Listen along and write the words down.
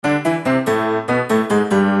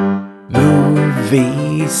v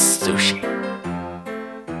Sushi.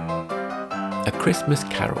 A Christmas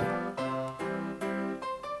Carol.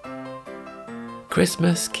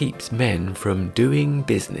 Christmas keeps men from doing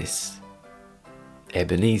business.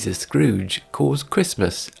 Ebenezer Scrooge calls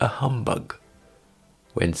Christmas a humbug.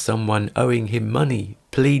 When someone owing him money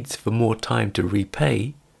pleads for more time to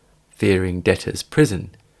repay, fearing debtor's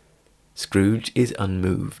prison, Scrooge is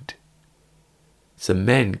unmoved. Some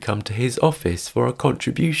men come to his office for a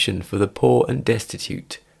contribution for the poor and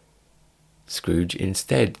destitute. Scrooge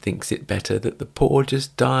instead thinks it better that the poor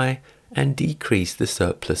just die and decrease the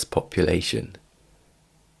surplus population.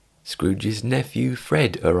 Scrooge's nephew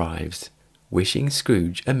Fred arrives, wishing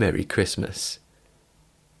Scrooge a Merry Christmas.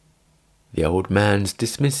 The old man's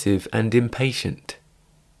dismissive and impatient.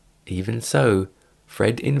 Even so,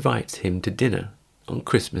 Fred invites him to dinner on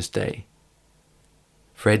Christmas Day.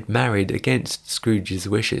 Fred married against Scrooge's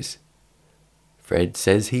wishes. Fred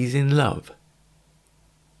says he's in love.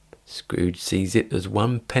 Scrooge sees it as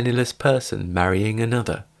one penniless person marrying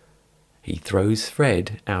another. He throws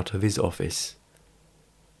Fred out of his office.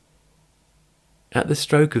 At the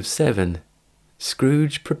stroke of 7,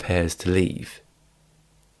 Scrooge prepares to leave.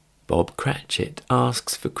 Bob Cratchit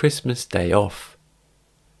asks for Christmas Day off.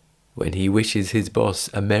 When he wishes his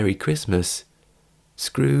boss a Merry Christmas,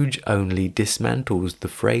 Scrooge only dismantles the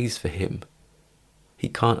phrase for him. He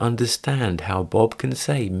can't understand how Bob can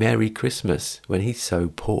say Merry Christmas when he's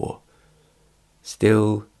so poor.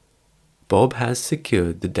 Still, Bob has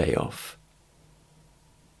secured the day off.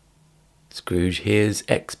 Scrooge hears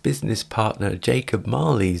ex-business partner Jacob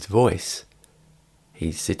Marley's voice.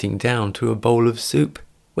 He's sitting down to a bowl of soup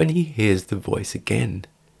when he hears the voice again.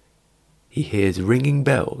 He hears ringing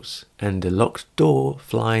bells and a locked door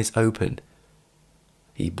flies open.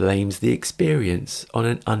 He blames the experience on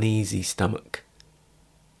an uneasy stomach.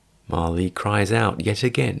 Marley cries out yet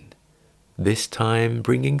again, this time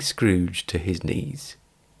bringing Scrooge to his knees.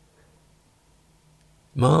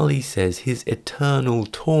 Marley says his eternal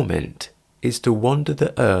torment is to wander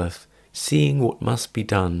the earth seeing what must be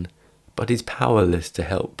done, but is powerless to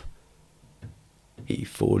help. He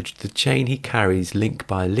forged the chain he carries link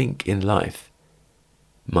by link in life,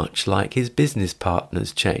 much like his business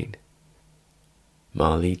partner's chain.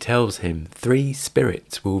 Marley tells him 3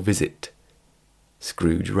 spirits will visit.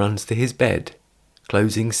 Scrooge runs to his bed,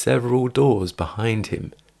 closing several doors behind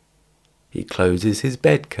him. He closes his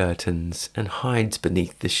bed curtains and hides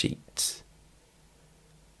beneath the sheets.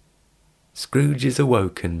 Scrooge is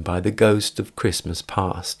awoken by the ghost of Christmas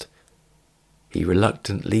past. He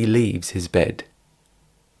reluctantly leaves his bed.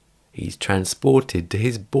 He's transported to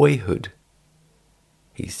his boyhood.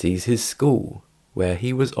 He sees his school, where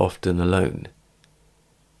he was often alone.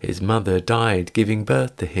 His mother died giving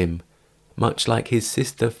birth to him, much like his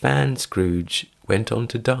sister Fan Scrooge went on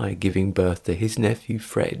to die giving birth to his nephew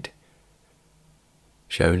Fred.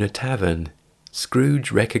 Shown a tavern,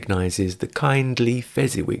 Scrooge recognizes the kindly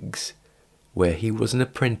Fezziwigs, where he was an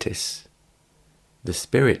apprentice. The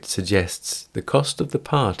spirit suggests the cost of the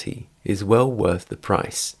party is well worth the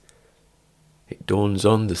price. It dawns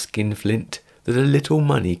on the skinflint that a little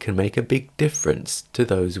money can make a big difference to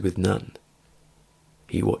those with none.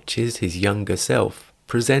 He watches his younger self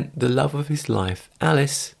present the love of his life,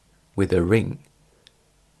 Alice, with a ring.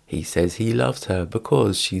 He says he loves her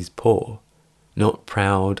because she's poor, not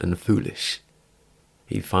proud and foolish.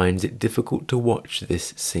 He finds it difficult to watch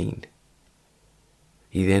this scene.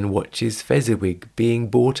 He then watches Fezziwig being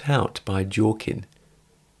bought out by Jorkin.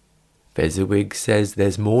 Fezziwig says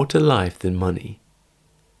there's more to life than money.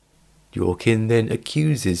 Jorkin then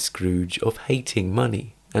accuses Scrooge of hating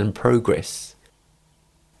money and progress.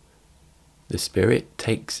 The spirit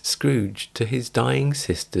takes Scrooge to his dying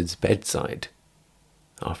sister's bedside.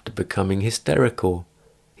 After becoming hysterical,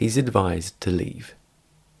 he's advised to leave.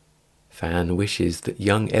 Fan wishes that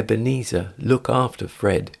young Ebenezer look after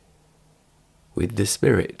Fred. With the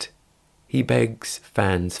spirit, he begs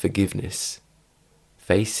Fan's forgiveness,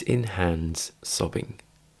 face in hands, sobbing.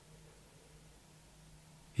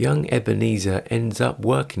 Young Ebenezer ends up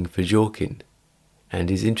working for Jorkin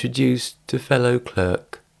and is introduced to fellow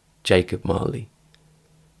clerk Jacob Marley.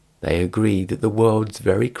 They agree that the world's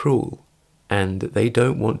very cruel and that they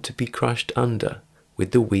don't want to be crushed under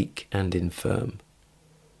with the weak and infirm.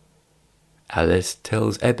 Alice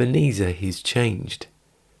tells Ebenezer he's changed.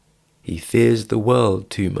 He fears the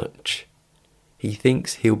world too much. He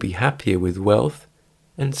thinks he'll be happier with wealth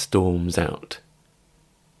and storms out.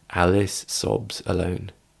 Alice sobs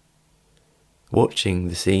alone. Watching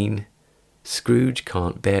the scene, Scrooge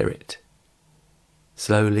can't bear it.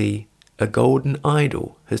 Slowly, a golden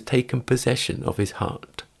idol has taken possession of his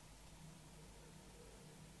heart.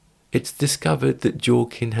 it's discovered that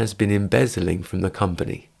Jorkin has been embezzling from the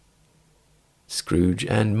company. Scrooge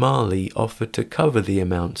and Marley offer to cover the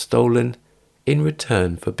amount stolen in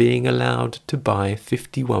return for being allowed to buy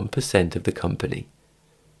 51% of the company.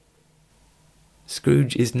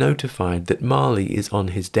 Scrooge is notified that Marley is on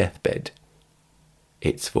his deathbed.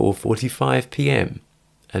 It's 4:45 p.m.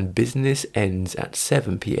 and business ends at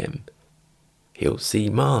 7 p.m. He'll see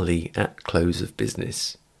Marley at close of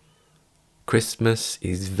business. Christmas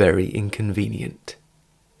is very inconvenient.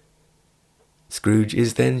 Scrooge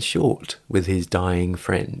is then short with his dying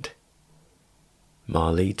friend.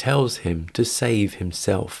 Marley tells him to save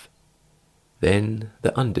himself. Then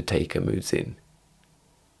the undertaker moves in.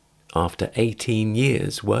 After 18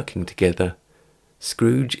 years working together,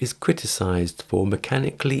 Scrooge is criticised for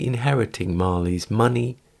mechanically inheriting Marley's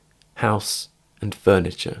money, house, and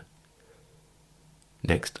furniture.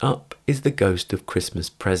 Next up is the Ghost of Christmas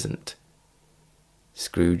Present.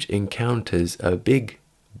 Scrooge encounters a big,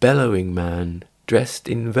 bellowing man dressed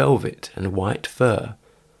in velvet and white fur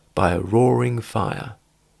by a roaring fire.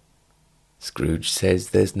 Scrooge says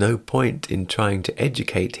there's no point in trying to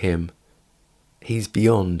educate him. He's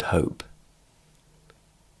beyond hope.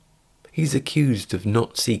 He's accused of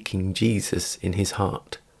not seeking Jesus in his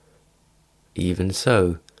heart. Even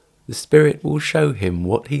so, the Spirit will show him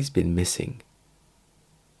what he's been missing.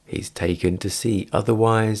 He's taken to see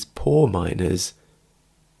otherwise poor miners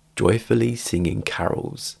joyfully singing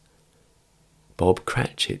carols. Bob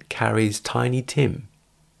Cratchit carries Tiny Tim,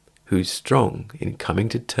 who's strong in coming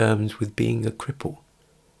to terms with being a cripple.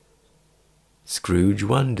 Scrooge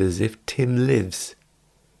wonders if Tim lives.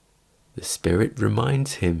 The Spirit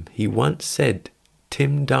reminds him he once said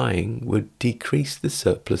Tim dying would decrease the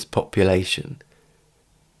surplus population.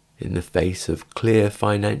 In the face of clear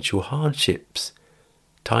financial hardships,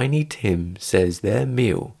 Tiny Tim says their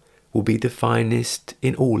meal will be the finest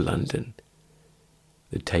in all London.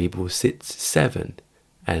 The table sits 7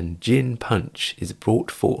 and gin punch is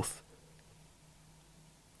brought forth.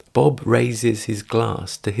 Bob raises his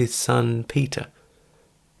glass to his son Peter,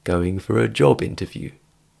 going for a job interview,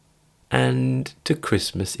 and to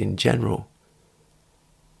Christmas in general.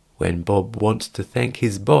 When Bob wants to thank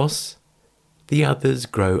his boss, the others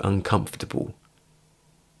grow uncomfortable.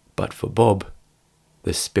 But for Bob,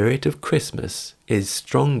 the spirit of Christmas is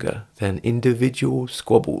stronger than individual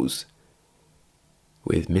squabbles.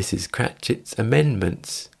 With Mrs. Cratchit's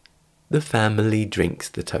amendments, the family drinks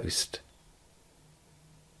the toast.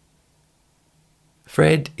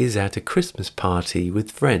 Fred is at a Christmas party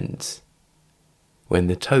with friends. When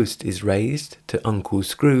the toast is raised to Uncle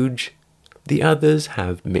Scrooge, the others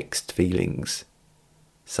have mixed feelings.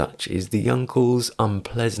 Such is the uncle's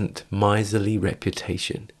unpleasant miserly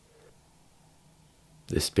reputation.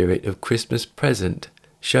 The Spirit of Christmas Present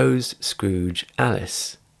shows Scrooge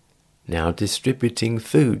Alice, now distributing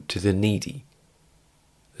food to the needy.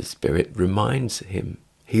 The Spirit reminds him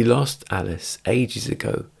he lost Alice ages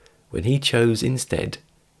ago when he chose instead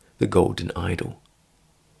the golden idol.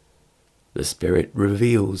 The Spirit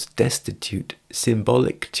reveals destitute,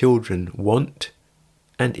 symbolic children want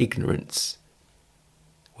and ignorance.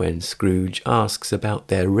 When Scrooge asks about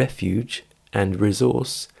their refuge and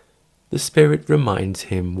resource, the Spirit reminds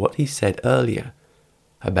him what he said earlier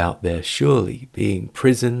about there surely being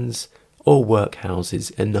prisons or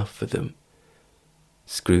workhouses enough for them.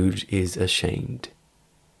 Scrooge is ashamed.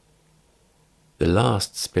 The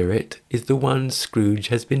last spirit is the one Scrooge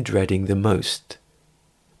has been dreading the most,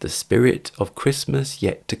 the spirit of Christmas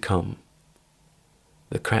yet to come.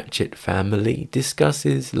 The Cratchit family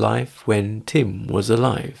discusses life when Tim was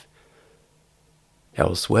alive.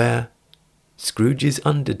 Elsewhere, Scrooge's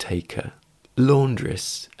undertaker,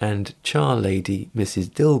 laundress, and charlady Mrs.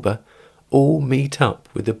 Dilber all meet up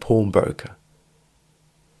with the pawnbroker.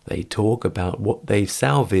 They talk about what they've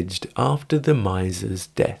salvaged after the miser's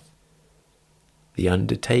death. The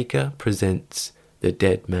undertaker presents the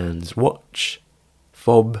dead man's watch,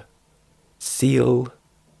 fob, seal,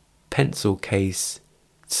 pencil case,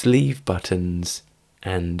 sleeve buttons,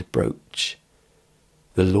 and brooch.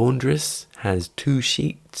 The laundress has 2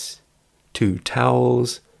 sheets, 2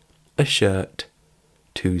 towels, a shirt,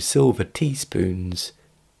 2 silver teaspoons,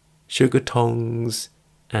 sugar tongs,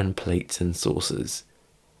 and plates and saucers.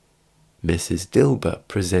 Mrs. Dilber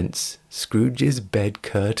presents Scrooge's bed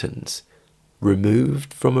curtains,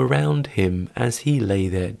 removed from around him as he lay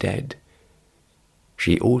there dead.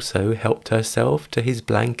 She also helped herself to his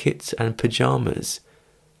blankets and pyjamas.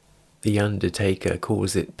 The undertaker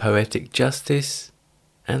calls it poetic justice,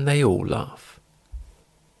 and they all laugh.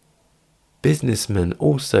 Businessmen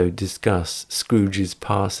also discuss Scrooge's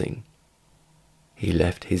passing. He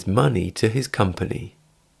left his money to his company.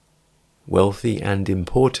 Wealthy and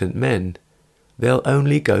important men, they'll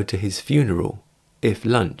only go to his funeral if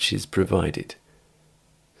lunch is provided.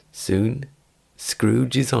 Soon,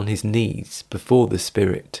 Scrooge is on his knees before the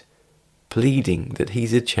spirit, pleading that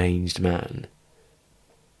he's a changed man.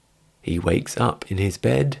 He wakes up in his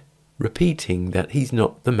bed, repeating that he's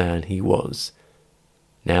not the man he was.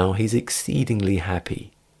 Now he's exceedingly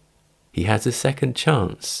happy. He has a second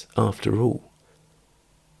chance, after all.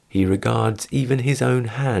 He regards even his own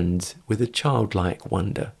hands with a childlike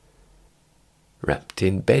wonder. Wrapped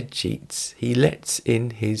in bedsheets, he lets in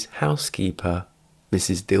his housekeeper,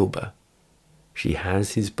 Mrs. Dilber. She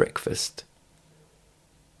has his breakfast.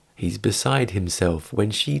 He's beside himself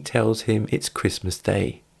when she tells him it's Christmas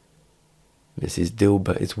Day. Mrs.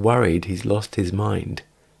 Dilber is worried he's lost his mind.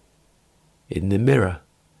 In the mirror,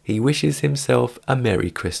 he wishes himself a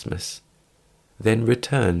Merry Christmas, then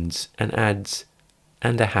returns and adds,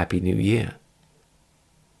 "And a Happy New Year."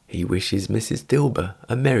 He wishes Mrs. Dilber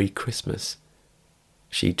a Merry Christmas.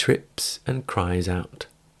 She trips and cries out.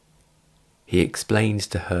 He explains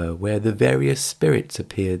to her where the various spirits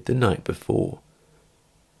appeared the night before.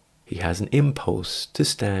 He has an impulse to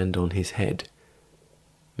stand on his head.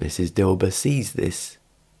 Mrs. Dilber sees this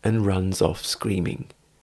and runs off screaming.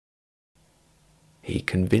 He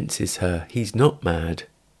convinces her he's not mad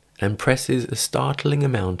and presses a startling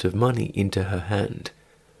amount of money into her hand.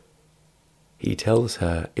 He tells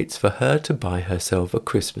her it's for her to buy herself a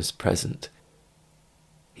Christmas present.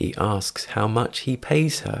 He asks how much he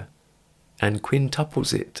pays her and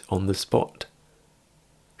quintuples it on the spot.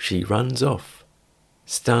 She runs off,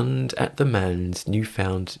 stunned at the man's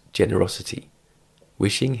newfound generosity,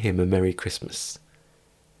 wishing him a Merry Christmas.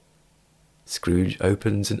 Scrooge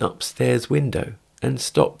opens an upstairs window and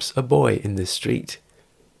stops a boy in the street.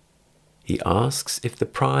 He asks if the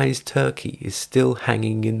prize turkey is still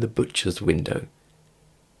hanging in the butcher's window.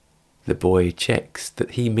 The boy checks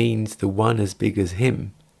that he means the one as big as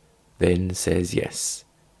him, then says yes.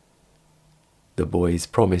 The boy's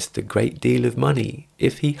promised a great deal of money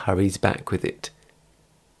if he hurries back with it.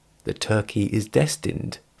 The turkey is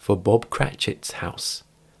destined for Bob Cratchit's house.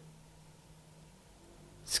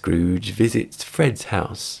 Scrooge visits Fred's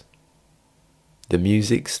house. The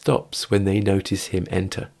music stops when they notice him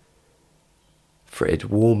enter. Fred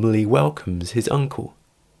warmly welcomes his uncle.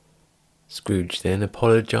 Scrooge then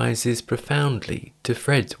apologizes profoundly to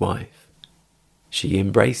Fred's wife. She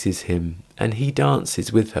embraces him and he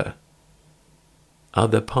dances with her.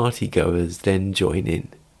 Other partygoers then join in.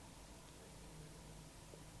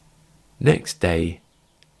 Next day,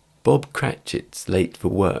 Bob Cratchit's late for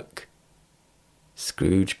work.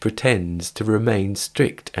 Scrooge pretends to remain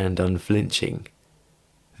strict and unflinching,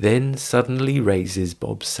 then suddenly raises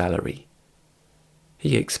Bob's salary.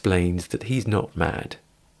 He explains that he's not mad.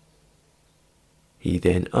 He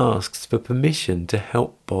then asks for permission to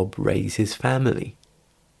help Bob raise his family.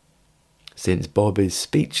 Since Bob is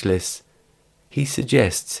speechless, he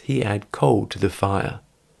suggests he add coal to the fire,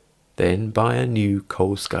 then buy a new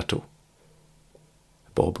coal scuttle.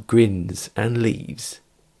 Bob grins and leaves.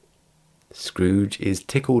 Scrooge is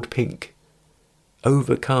tickled pink,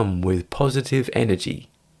 overcome with positive energy,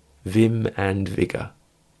 vim and vigour.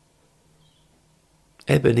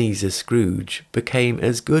 Ebenezer Scrooge became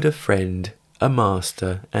as good a friend, a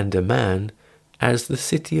master and a man as the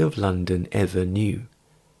city of London ever knew.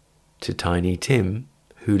 To Tiny Tim,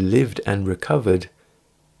 who lived and recovered,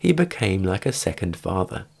 he became like a second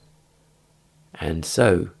father. And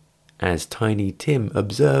so, as Tiny Tim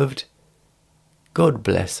observed, God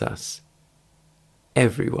bless us,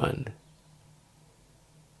 everyone.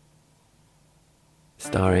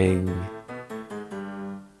 Starring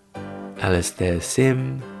Alastair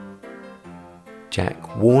Sim,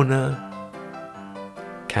 Jack Warner,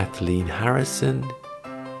 Kathleen Harrison,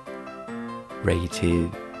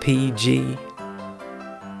 rated PG,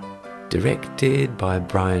 directed by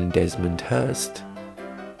Brian Desmond Hurst,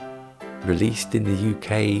 released in the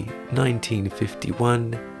UK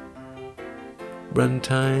 1951,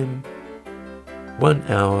 runtime 1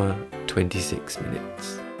 hour 26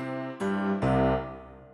 minutes.